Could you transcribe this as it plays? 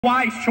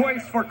Wise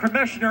choice for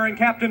commissioner and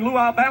Captain Lou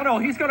Albano.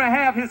 He's going to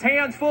have his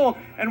hands full,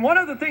 and one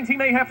of the things he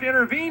may have to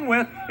intervene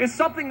with is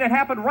something that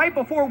happened right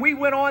before we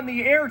went on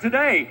the air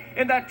today,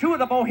 in that two of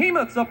the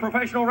behemoths of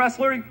professional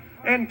wrestling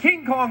and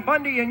King Kong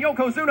Bundy and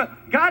Yokozuna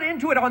got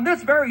into it on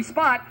this very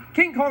spot.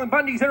 King Kong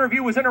Bundy's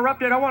interview was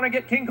interrupted. I want to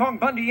get King Kong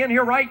Bundy in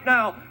here right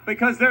now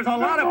because there's a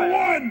lot of it.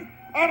 One!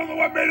 I don't know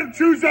what made him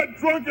choose that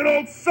drunken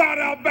old sod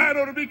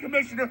Albano to be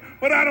commissioner,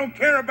 but I don't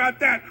care about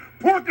that.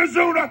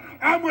 Porkazuna,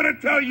 I'm going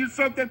to tell you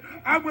something.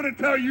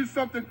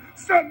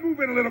 Son, move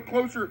in a little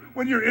closer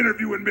when you're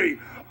interviewing me.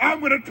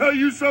 I'm going to tell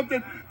you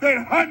something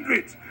that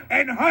hundreds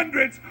and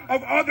hundreds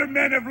of other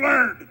men have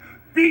learned.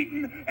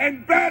 Beaten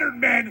and battered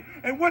men.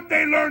 And what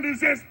they learned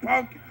is this,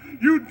 punk.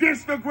 You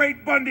diss the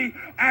great Bundy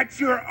at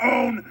your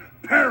own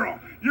peril.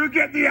 You're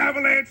getting the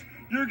avalanche,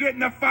 you're getting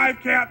the 5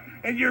 count,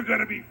 and you're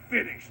going to be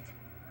finished.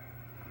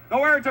 The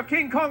words of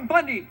King Kong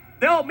Bundy.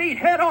 They'll meet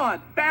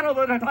head-on. Battle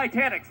of the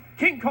Titanics.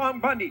 King Kong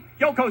Bundy,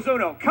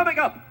 Yokozuna, coming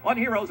up on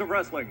Heroes of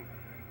Wrestling.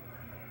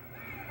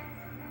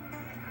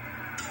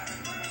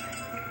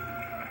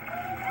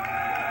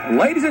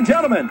 Ladies and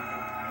gentlemen,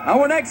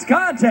 our next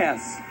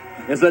contest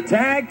is a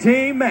tag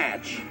team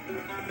match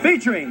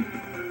featuring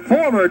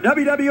former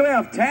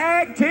WWF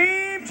Tag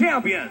Team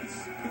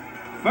Champions.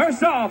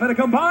 First off, at a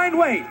combined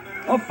weight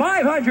of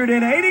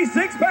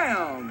 586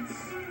 pounds,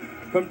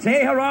 from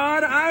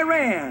Tehran,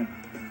 Iran,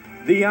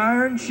 the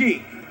Iron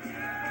Sheik,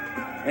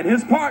 and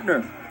his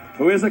partner,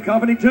 who is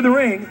accompanied to the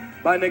ring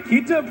by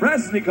Nikita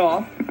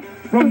Brezhnikov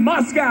from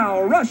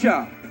Moscow,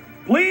 Russia.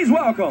 Please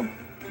welcome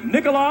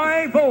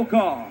Nikolai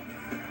Volkov.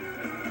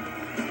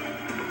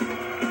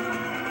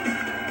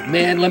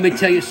 Man, let me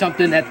tell you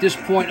something. At this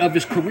point of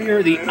his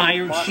career, the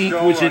Iron Sheik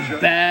was in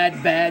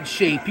bad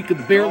shape. He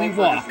could barely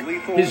walk.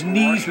 His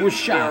knees were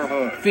shot.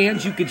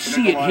 Fans, you could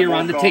see it here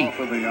on the tape.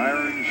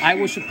 I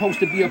was supposed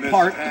to be a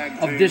part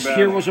of this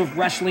Heroes of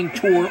Wrestling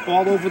tour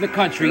all over the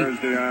country,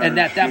 and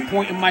at that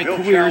point in my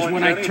career is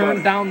when I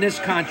turned down this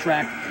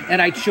contract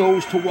and I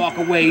chose to walk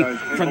away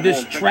from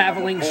this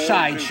traveling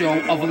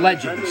sideshow of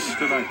legends.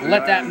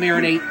 Let that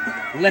marinate.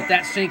 Let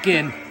that sink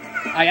in.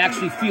 I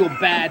actually feel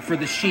bad for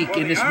the Sheik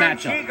in this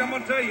matchup. Sheik, I'm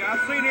going to tell you,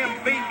 I've seen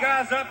him beat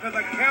guys up till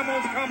the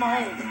camels come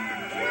home.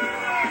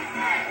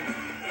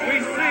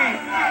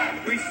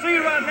 We see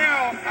right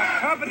now,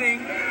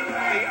 accompanying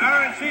the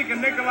Iron Sheik and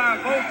Nikolai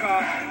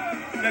Volkov,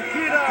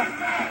 Nikita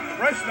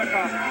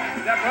Brezhnikov.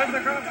 Is that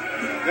Brezhnikov?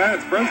 Yeah,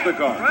 it's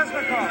Brezhnikov.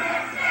 Brezhnikov.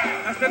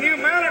 That's the new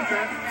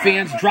manager.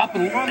 Fans, drop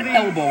an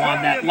elbow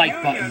on that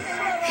like button.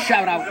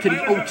 Shout out to the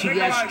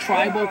OTS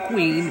Tribal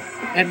Queen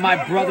and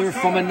my brother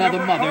from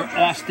another mother,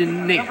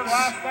 Austin Nance.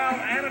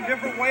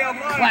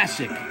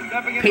 Classic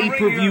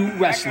pay-per-view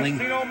wrestling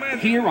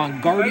here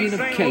on Guardian of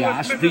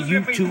Chaos, the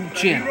YouTube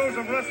channel.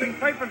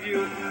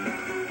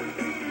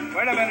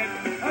 Wait a minute.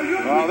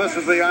 Well, this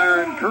is the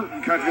Iron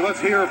Curtain country.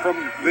 Let's hear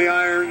from the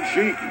Iron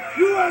Sheik.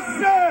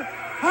 USA,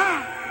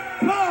 hot,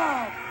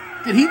 Bob.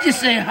 Did he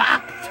just say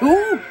hot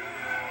too?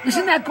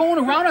 Isn't that going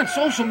around on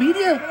social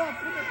media?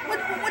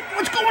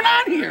 What's going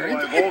on here?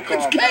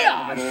 It's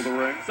chaos.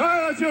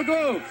 Silence your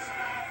groups.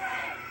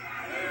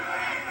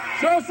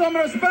 Show some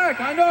respect.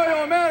 I know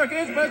you're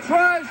Americans, but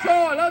try and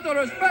show a little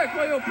respect,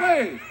 will you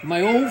please?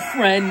 My old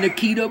friend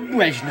Nikita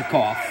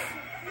Brezhnikov.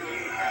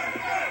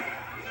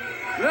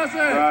 Listen.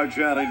 Crowd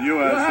chanting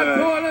USA. We'll have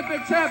 2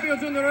 Olympic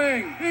champions in the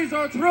ring. These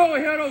are true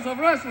heroes of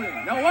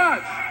wrestling. Now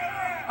watch.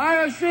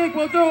 Iron Sheik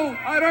will do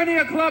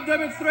Irania Club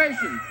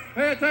demonstration.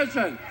 Pay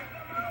attention.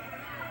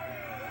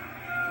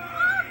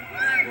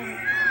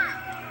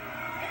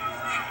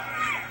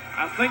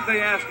 I think they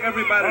asked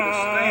everybody to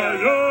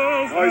stand.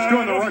 Oh, he's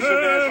doing the Russian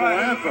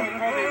national anthem.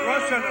 For the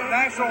Russian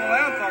national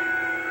anthem.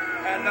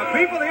 And the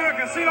people here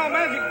at Casino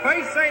Magic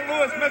Bay, St.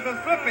 Louis,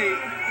 Mississippi,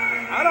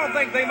 I don't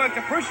think they much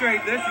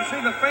appreciate this. You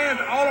see the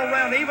fans all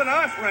around, even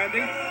us,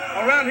 Randy,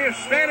 around here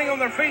standing on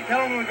their feet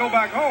telling them to go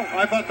back home.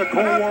 I thought the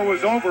Cold War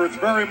was over. It's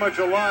very much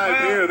alive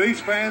here. These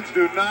fans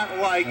do not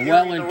like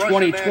well, in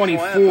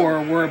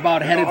 2024, we're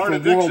about headed for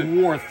World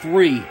War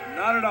III.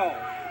 Not at all.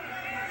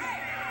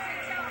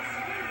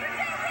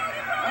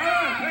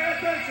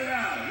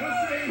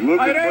 Look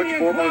at Butch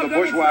Former of the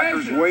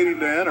Bushwhackers waiting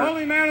to enter.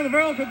 Only man in the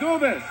world could do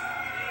this.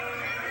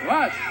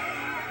 Watch.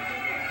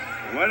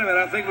 Wait a minute,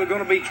 I think we're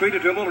going to be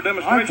treated to a little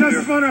demonstration I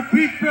just want to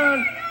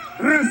people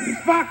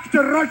respect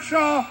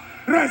Russia,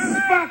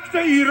 respect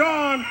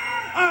Iran,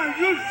 and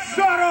you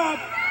shut up.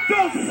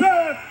 Don't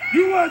say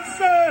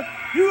USA.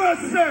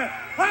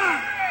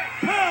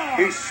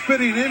 He's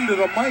spitting into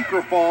the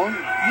microphone.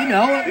 You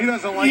know, he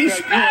doesn't like he that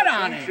spat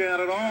on it. Chant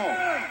at all.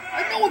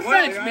 No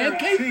offense, man.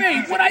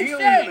 Kayfabe, what I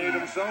say.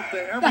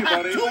 The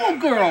hot tool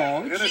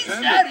girl. She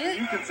said it.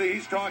 You can see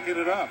he's talking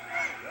it up.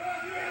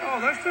 Oh,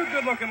 there's 2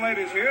 good-looking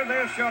ladies here.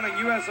 They're shouting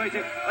USA.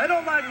 They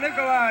don't like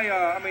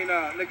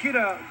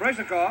Nikita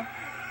Brezhnikov.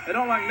 They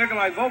don't like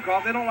Nikolai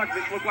Volkov. They don't like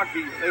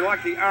they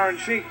like the Iron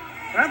Sheik.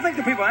 And I think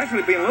the people are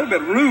actually being a little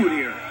bit rude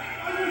here.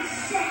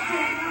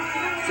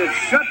 Said,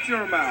 shut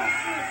your mouth.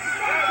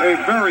 A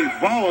very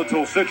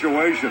volatile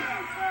situation.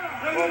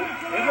 Well,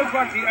 it looks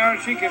like the Iron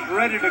Sheik is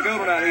ready to go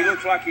tonight. He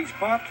looks like he's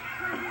pumped.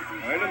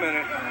 Wait a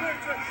minute.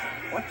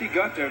 What's he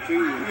got there,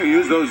 too? He's going to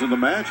use those in the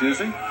match, is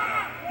he?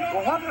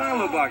 Well, what do I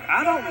look like?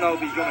 I don't know if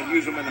he's going to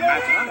use them in the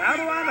match. How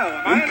do I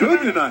know? He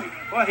could tonight.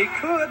 Well, he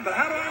could, but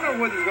how do I know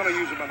whether he's going to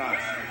use them or not?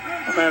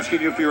 I'm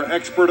asking you for your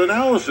expert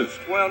analysis.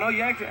 Well, no,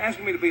 you're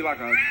asking me to be like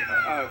a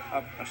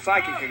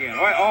psychic again.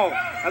 All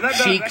right, that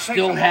Sheik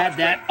still had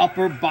that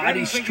upper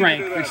body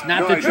strength. It's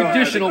not the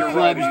traditional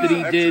clubs that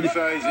he did.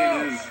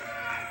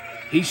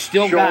 He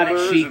still got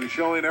it, Sheik.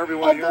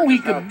 Although he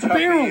could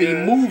barely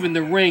move in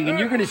the ring, and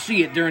you're going to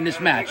see it during this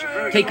match.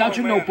 Take out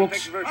your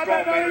notebooks.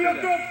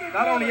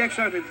 Not only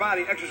exercising his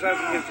body,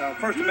 exercising his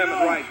First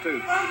Amendment rights, too.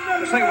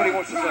 To say what he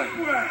wants to say.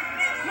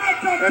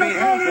 And he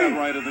has that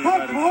right in the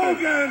United States.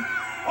 Hogan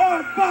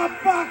or Bob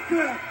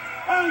Backlund.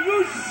 And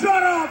you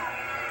shut up.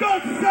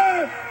 Don't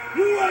say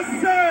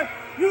USA,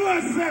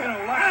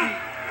 USA.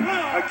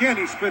 Again,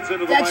 he spits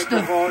into the That's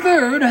microphone. the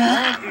third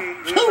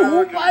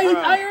two by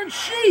Iron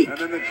Sheik. And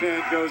then the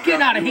chant goes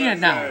Get out of USA.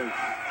 hand now. Well,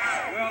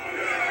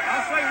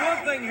 I'll say one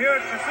thing here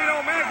at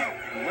Casino Magic.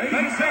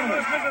 Ladies St.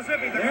 Louis,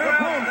 Mississippi, the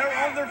crowd, they're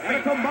on their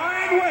feet.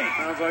 Combined weight.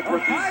 Sounds like we're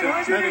at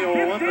the Centennial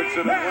Olympics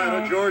in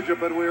Atlanta, Georgia,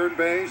 but we're in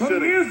Bay City. From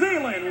New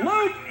Zealand,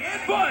 Luke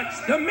and Butch,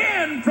 the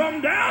men from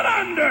down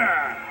under.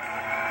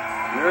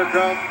 Here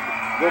come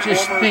the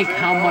Just former think St.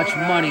 how much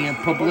Paul money and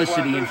National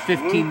publicity and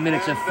Bushwhackers, 15 Luke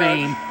minutes of and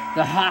fame Dutch.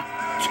 the Hawk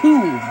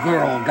 2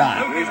 girl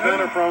got. These men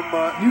are from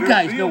You New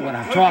guys know Zealand. what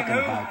I'm talking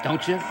about,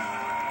 don't you?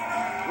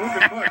 Luke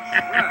and Butch.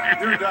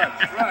 You're Dutch.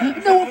 Right.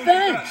 No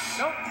offense.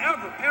 Don't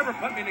ever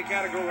put me in the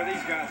category with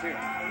these guys here.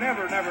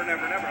 Never.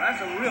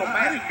 That's a real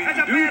bad. didn't mean That's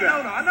to a do bad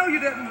that. no. I know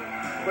you didn't.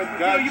 But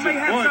You may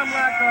have Butch. something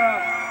like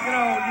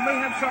you may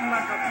have something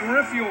like a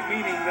peripheral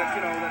meaning that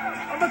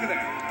that. Oh, look at that.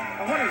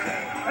 Oh, what is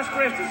that? That's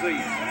Fred's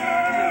disease.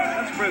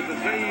 That's Fred's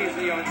disease.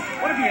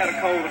 What if he had a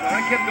cold?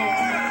 That kid go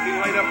be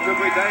laid up 2 or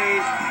 3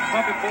 days,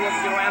 pumping full of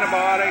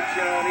antibiotics,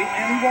 and he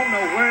won't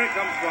know where it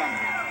comes from.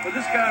 But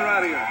this guy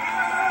right here.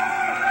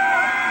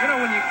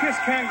 When you kiss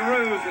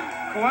kangaroos and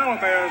koala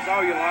bears all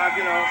you like,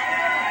 Wait a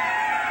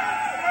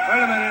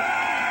minute.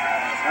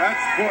 That's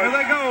Butch. Here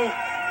they go.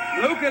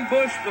 Luke and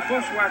Bush, the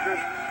Bushwhackers,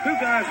 two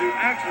guys who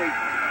actually,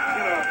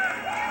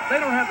 they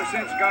don't have the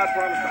sense God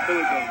promised to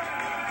Billy Goat.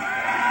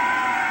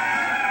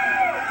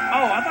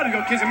 Oh, I thought he was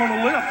going to kiss him on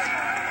the lips.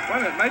 Wait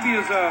a minute, maybe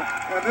his,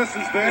 And this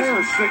is their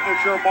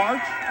signature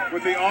march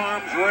with the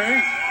arms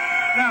raised.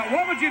 Now,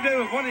 what would you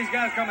do if one of these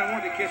guys come and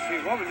wanted to kiss you?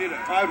 What would you do?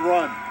 I'd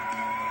run.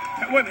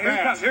 Wait, here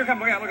it comes,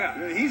 look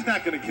out. He's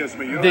not going to kiss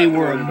me. You don't They have to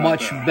were a worry about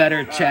much that.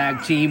 better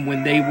tag team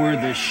when they were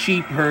the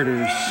Sheep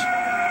Herders.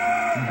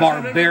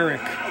 Barbaric.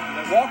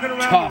 They're walking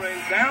around Tough. the ring,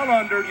 down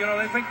under,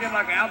 they think they're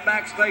like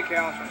Outback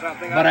Steakhouse or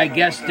something. But I don't know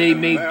guess what they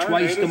they're made doing.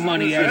 twice the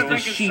money as the They're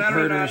Sheep thinking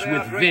Saturday Herders night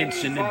with out drinking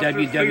Vince in the Foster's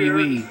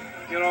WWE.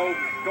 beer,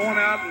 going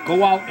out and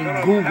Go out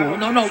and Google.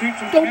 No, shoot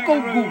some don't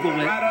go kangaroos Google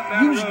it. right up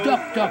down Use the road from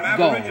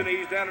DuckDuckGo.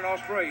 Aborigines down in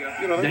Australia.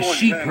 They The won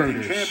Sheep tag team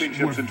Herders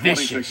championships were in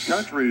 26 vicious.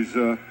 countries.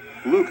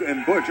 Luke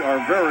and Butch are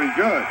very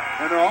good,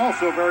 and they're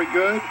also very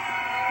good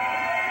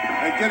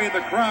at getting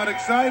the crowd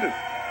excited.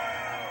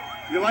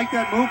 You like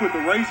that move with the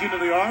raising of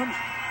the arms?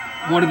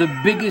 One of the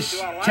biggest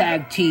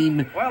tag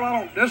team Well, I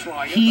don't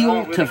dislike it. heel but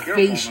I don't to really care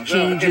face for them.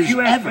 changes If you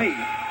ask ever. me.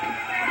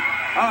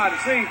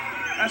 See,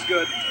 that's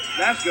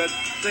good.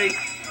 See,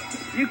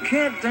 you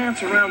can't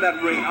dance around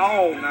that ring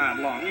all night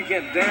long. You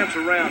can't dance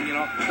around,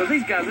 because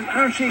these guys, this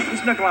Iron Sheik,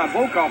 this Nikolai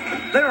Volkov,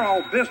 they're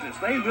all business.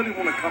 They really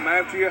want to come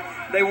after you.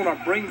 They want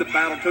to bring the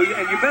battle to you,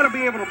 and you better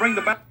be able to bring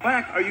the battle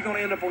back, or you're going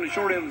to end up on the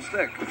short end of the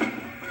stick.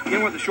 You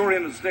know what the short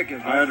end of the stick is,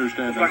 right? I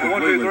understand It's that like a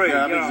 1, 2, completely, 3.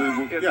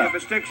 Gavin. If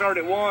it sticks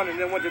started at 1 and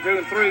then went to 2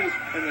 and 3, and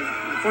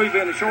the 3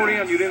 being the short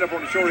end, you'd end up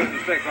on the short end of the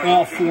stick. Like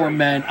All 1, 2, 4 3.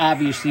 men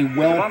obviously A lot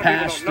well of people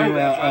past don't know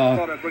their that, so I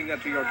thought I'd bring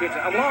that to your attention.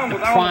 Along the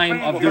with all prime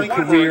the of fans their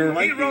watching career.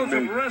 Heroes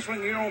of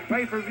Wrestling here on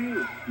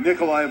pay-per-view.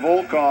 Nikolai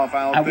Volkov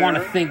out I there. want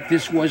to think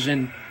this was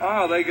in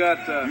Oh, they got...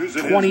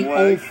 using his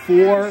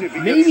 2004, leg. See if he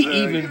maybe gets,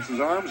 even gets his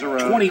arms around.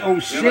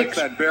 2006 He likes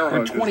that bear or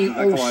hug, this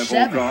Nikolai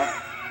 2007.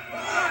 Volkov.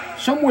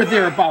 somewhere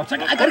thereabouts. I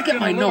got to get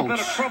my in a little bit of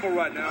notes. trouble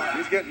right now.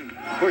 He's getting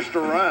pushed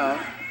around.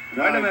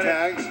 Wait a 9 minute.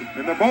 tags,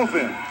 and they're both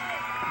in.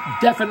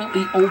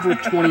 Definitely over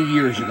 20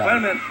 years Wait a ago.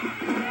 minute.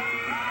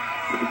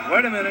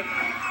 Wait a minute.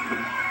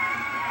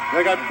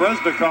 They got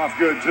Breznikov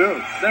good,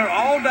 too. They're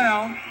all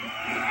down.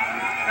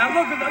 Now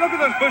look at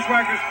those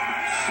Bushwhackers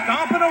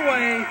stomping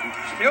away,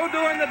 still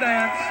doing the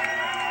dance.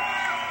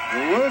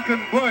 Luke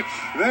and Butch,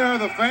 they are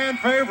the fan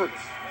favorites.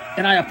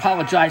 And I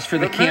apologize for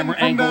the The men camera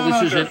from angle. down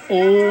This is under. an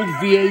old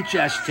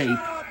VHS tape.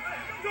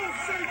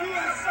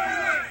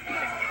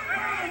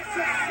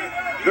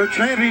 They're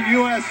chanting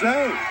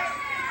USA.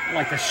 I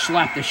like to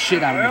slap the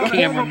shit out of the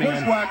The former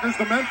cameraman. Bushwhackers,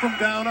 the men from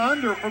down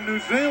under from New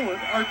Zealand,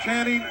 are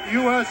chanting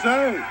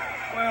USA.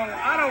 Well,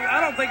 I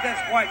don't think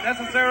that's quite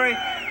necessary.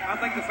 I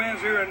think the fans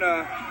here in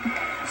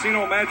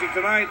Casino Magic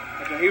tonight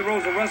at the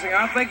Heroes of Wrestling.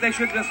 I think they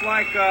should just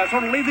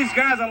sort of leave these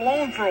guys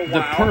alone for a while.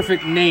 The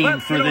perfect name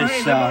for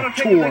this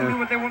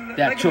tour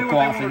that took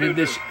off, and in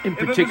this in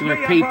particular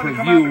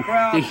pay-per-view,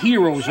 the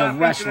Heroes of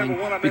Wrestling,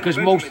 because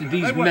most of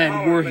these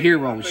men were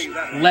heroes,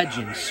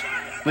 legends.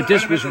 But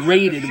this was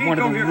rated one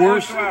of the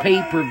worst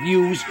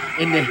pay-per-views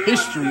in the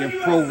history of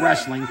pro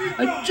wrestling.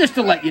 Just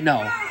to let you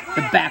know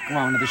the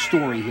background of the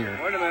story here.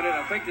 Wait a minute,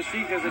 I think the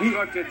Sheik has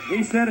instructed.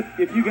 He said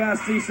if you guys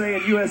see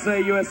saying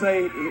USA,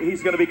 USA,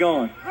 he's going to be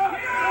gone.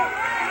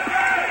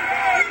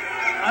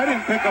 I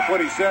didn't pick up what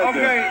he said.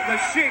 Okay, there. the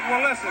Sheik,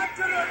 well listen.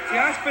 See,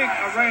 I speak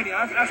Iranian.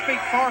 I speak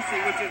Farsi,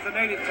 which is the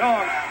native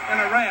tongue in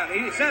Iran.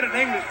 He said it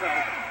in English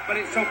though, but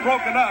it's so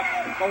broken up.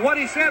 But what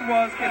he said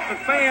was, if the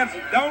fans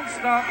don't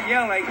stop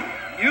yelling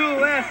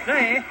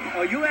USA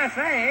or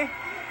USA,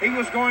 he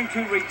was going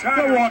to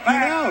retire. They're walking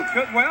back.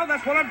 out. Well,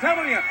 that's what I'm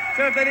telling you.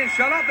 Said if they didn't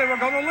shut up, they were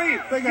going to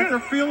leave. They got their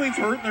feelings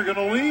hurt and they're going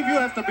to leave. You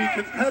have to be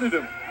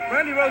competitive.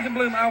 Randy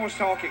Rosenbloom, I was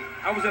talking.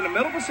 I was in the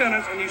middle of a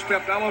sentence and you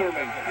stepped all over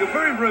me. You're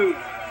very rude.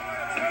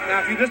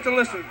 Now, if you just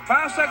listen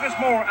 5 seconds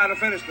more, I'd have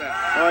finished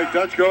that. All right,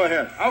 Dutch, go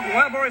ahead. Okay,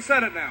 well, I've already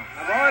said it now.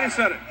 I've already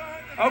said it.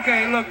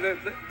 Okay, look,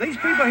 these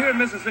people here in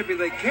Mississippi,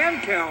 they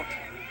can count.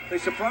 They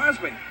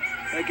surprise me.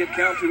 They can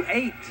count to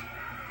 8.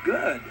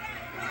 Good.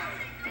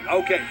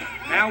 Okay,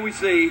 now we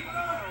see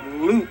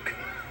Luke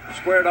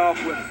squared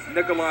off with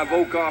Nikolai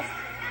Volkov.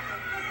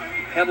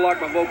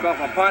 Headlock by Volkov,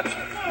 a punch.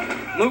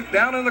 Luke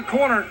down in the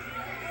corner.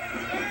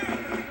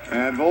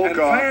 And Volkov,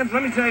 and fans,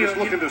 let me tell you, just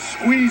looking to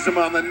squeeze him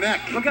on the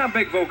neck. Look how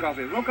big Volkov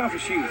is. Volkov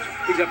is huge.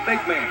 He's a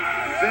big man,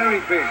 very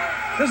big.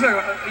 This is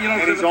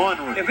and he's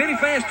ornery. If any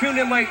fans tuned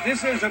in late,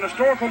 this is an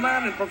historical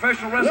night in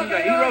professional wrestling. The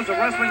Heroes of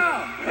Wrestling.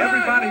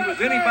 Everybody who was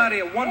anybody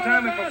at one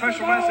time in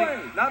professional wrestling,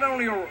 not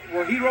only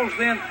were heroes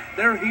then,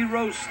 they're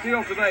heroes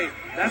still today.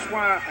 That's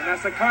why, and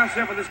that's the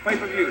concept of this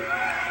pay-per-view.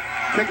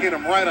 Kicking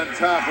him right on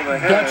top of the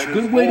head. Dutch,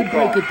 good way to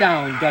break it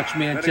down, Dutch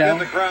Mantell. And again,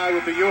 the crowd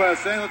with the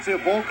USA. Let's see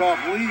if Volkov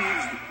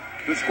leaves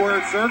the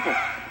squared circle.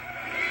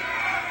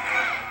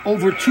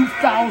 Over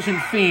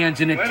 2,000 fans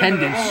in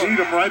attendance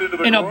Right into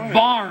the in a groin.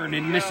 barn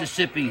in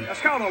Mississippi. That's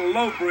called a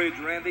low bridge,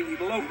 Randy. He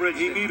low bridge.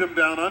 He need him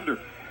down under.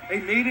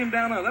 They need him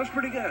down under. That's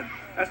pretty good.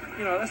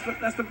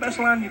 That's the best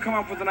line you come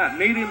up with tonight.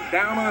 Need him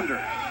down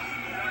under.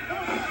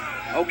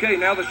 Okay,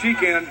 now the Sheik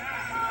doing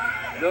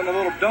a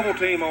little double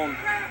team on.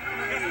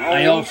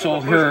 I also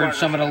heard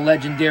some of the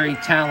legendary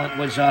talent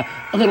was a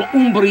little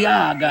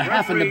umbriaga,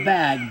 half in the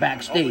bag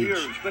backstage.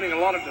 Spending a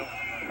lot of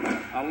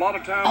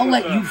time. I'll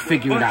let you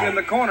figure it out. In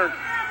the corner.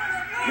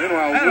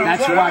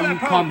 That's why you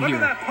come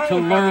here, to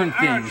learn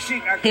things,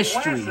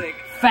 history,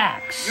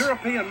 facts.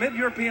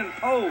 Mid-European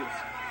pose.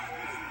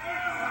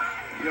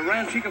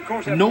 Sheik, of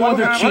course, no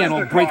other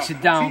channel breaks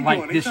it down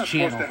like this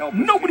channel.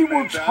 Nobody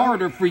works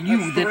harder for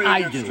you than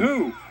I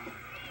do.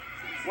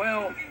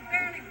 Well,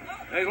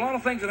 there's a lot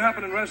of things that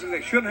happen in wrestling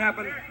that shouldn't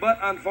happen, but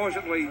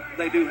unfortunately,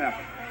 they do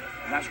happen.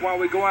 That's why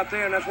we go out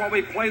there, and that's why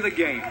we play the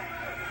game.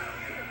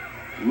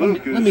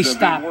 Let me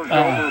stop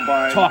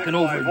talking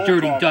over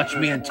Dirty Dutch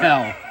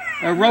Mantell.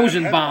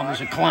 Rosenbaum is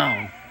a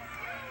clown.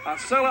 A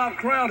sellout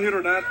crowd here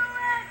tonight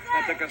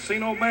at the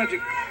Casino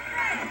Magic.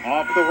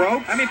 Off the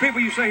ropes. How many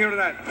people you say here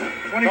tonight?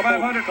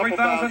 2,500,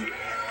 3,000?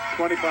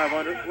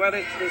 2,500. Well,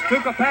 it's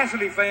two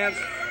capacity fans.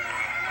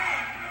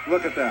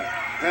 Look at that.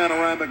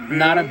 Panoramic view.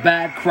 Not a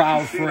bad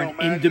crowd for an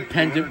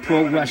independent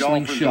pro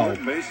wrestling show.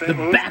 The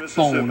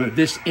backbone of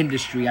this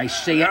industry. I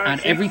say it on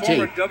every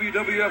tape.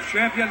 WWF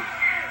champion.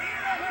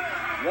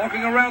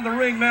 Walking around the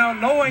ring now,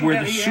 knowing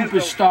where the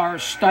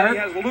superstars start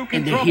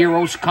and the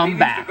heroes come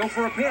back.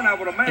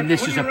 And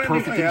this is a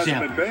perfect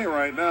example. Bay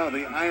right now,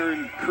 the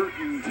Iron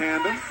Curtain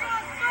tandem.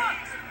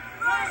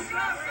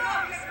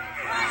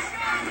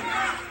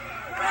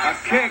 A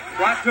kick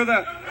right to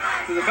the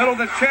middle of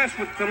the chest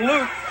to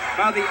Luke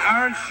by the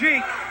Iron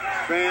Sheik.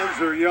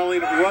 Fans are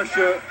yelling,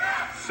 "Russia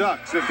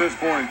sucks" at this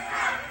point.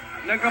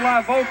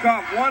 Nikolai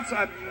Volkov once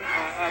a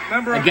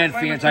member of again,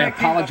 fans, I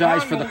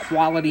apologize for the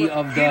quality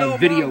of the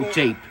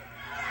videotape.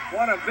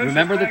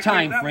 Remember the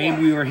time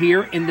frame. We were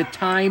here in the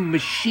time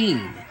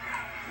machine.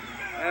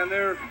 And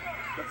the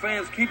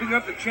fans keeping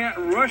up the chant,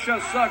 "Russia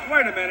sucks."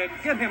 Wait a minute.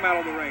 Get him out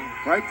of the ring.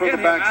 Right from the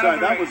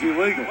backside. That was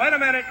illegal. Wait a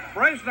minute.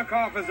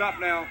 Brezhnikov is up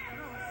now.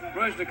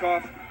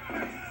 Brezhnikov.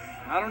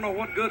 I don't know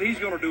what good he's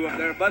going to do up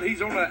there, but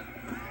he's on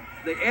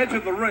the edge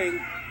of the ring.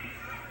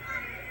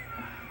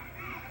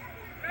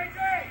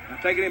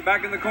 Taking him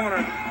back in the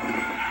corner.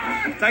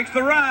 He takes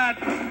the ride.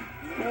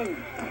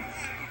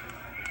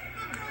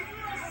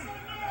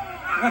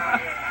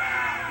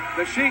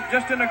 The Sheik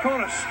just in the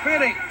corner,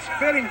 spitting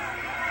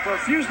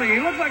profusely. He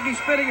looks like he's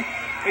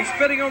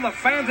spitting on the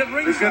fans at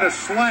ringside. He's going to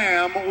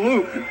slam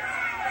Luke.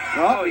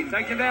 Oh, he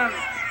takes him down.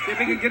 See if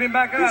he can get him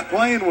back up. He's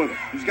playing with him.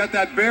 He's got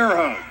that bear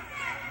hug.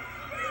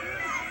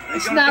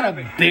 It's not a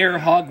bear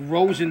hug,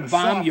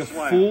 Rosenbaum, you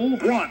fool.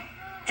 1,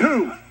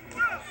 2.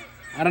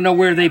 I don't know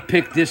where they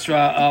picked this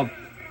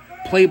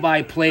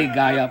play-by-play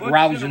guy up,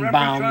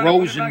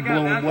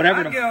 Rosenblum,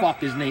 whatever the fuck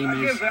his name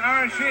is. The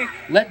Iron Sheik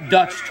Let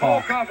Dutch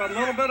talk. Volkov a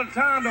little bit of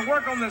time to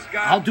work on this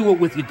guy. I'll do it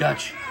with you,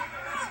 Dutch.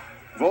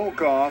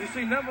 Volkov. You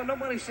see,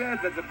 nobody said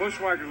that the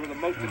Bushwhackers were the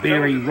most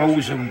Barry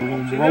intelligent.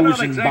 Rosenblum, See, they're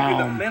not exactly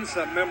the Rosenbaum,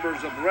 Mensa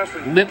members of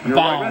wrestling.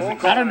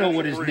 Lipbaum. I don't know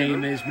what his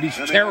name is, but he's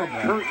And terrible.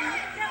 Curtin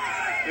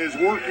is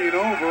working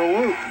over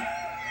Luke.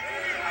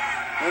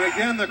 And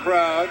again, the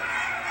crowd.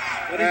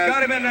 But he's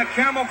got him in that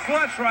camel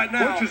clutch right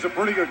now. Butch is a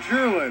pretty good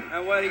cheerleader.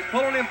 And when he's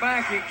pulling him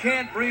back, he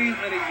can't breathe,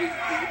 and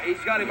he's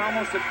got him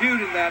almost subdued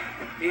in that.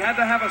 He had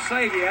to have a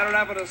save. He had to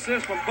have an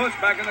assist from Butch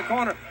back in the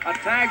corner. A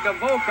tag to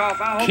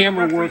Volkov. I hope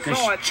Camera the work referee is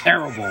saw it.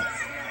 terrible.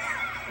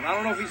 And I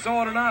don't know if he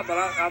saw it or not, but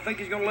I think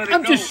he's going to let it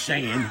I'm go. just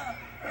saying. No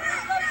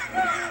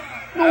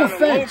And a low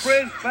offense.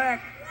 bridge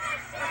back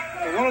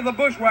to one of the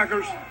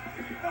Bushwhackers.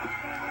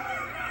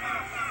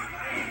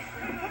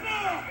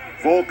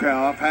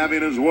 Volkov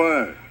having his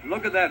way.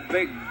 Look at that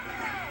big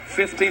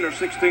 15 or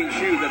 16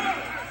 shoe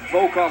that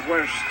Volkov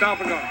wears,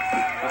 stomping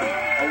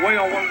away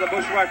on one of the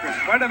Bushwhackers.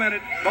 Wait a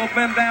minute. Both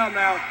men down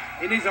now.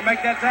 He needs to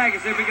make that tag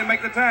and see if he can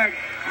make the tag.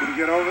 Can he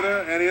get over there?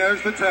 And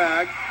there's the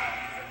tag.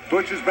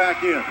 Butch is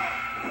back in.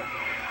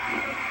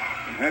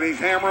 And he's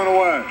hammering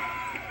away.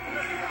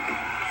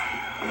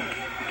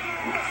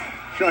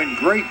 Showing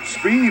great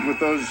speed with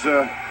those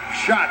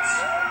shots.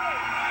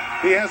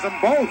 He has them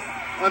both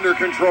under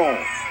control.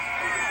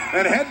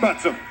 And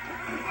headbutts him.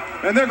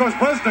 And there goes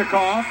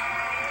Buznikov.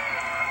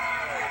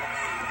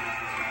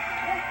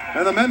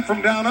 And the men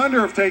from down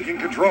under have taken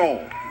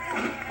control.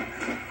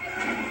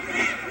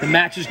 The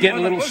match is getting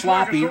a little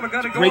sloppy.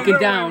 It's breaking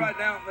down. Right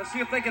now. Let's see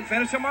if they can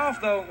finish him off,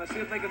 though. Let's see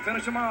if they can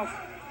finish him off.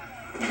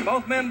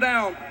 Both men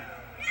down.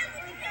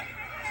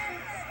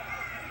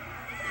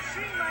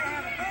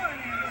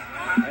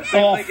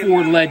 All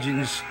four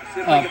legends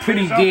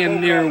pretty damn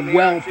near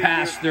well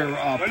past their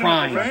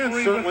prime.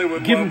 Fans certainly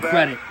would Give love them that.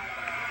 credit.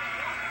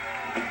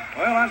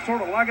 Well, I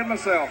sort of like it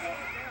myself.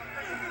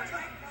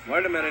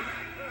 Wait a minute.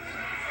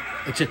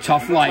 It's a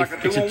tough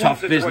life. It's a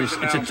tough business.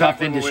 It's a tough What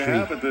we industry.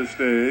 have at this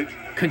stage.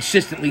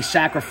 Consistently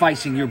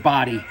sacrificing your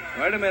body.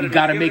 Wait a minute. You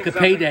got to He's make a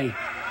giving him payday.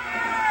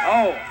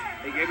 Oh,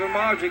 he gave him an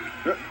object.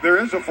 There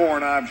is a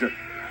foreign object.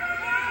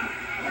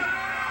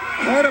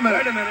 Wait a minute.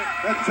 Wait a minute.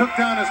 That took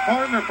down his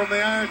partner from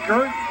the Iron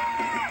Curtain.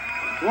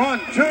 1,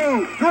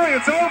 2, 3,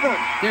 it's over.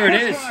 There it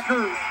is.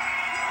 Bushwhackers.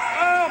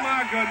 Oh,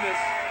 my goodness.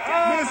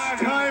 Oh, my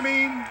goodness.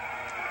 Mistiming,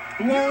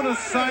 blown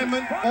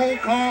assignment,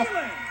 Volkov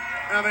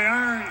and the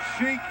Iron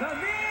Sheik.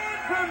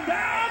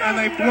 And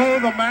they blow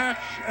the match,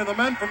 and the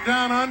men from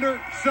down under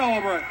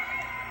celebrate.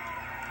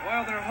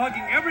 Well, they're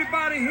hugging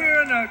everybody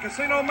here in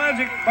Casino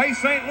Magic, Bay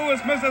St. Louis,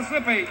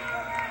 Mississippi.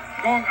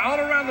 Going all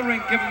around the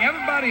ring, giving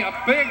everybody a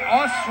big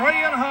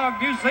Australian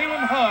hug, New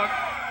Zealand hug.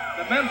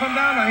 The men from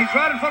down there, he's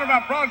right in front of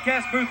our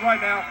broadcast booth right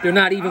now. They're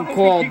not even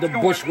called the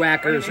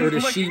Bushwhackers or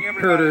the Sheep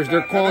Herders.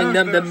 They're calling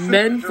them the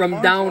men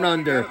from down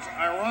under.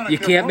 You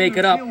can't make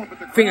it up.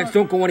 Fans,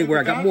 don't go anywhere.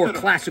 I got more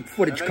classic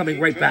footage coming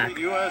right back.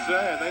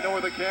 USA, and they know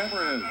where the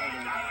camera is.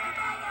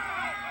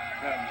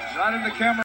 Right in the camera.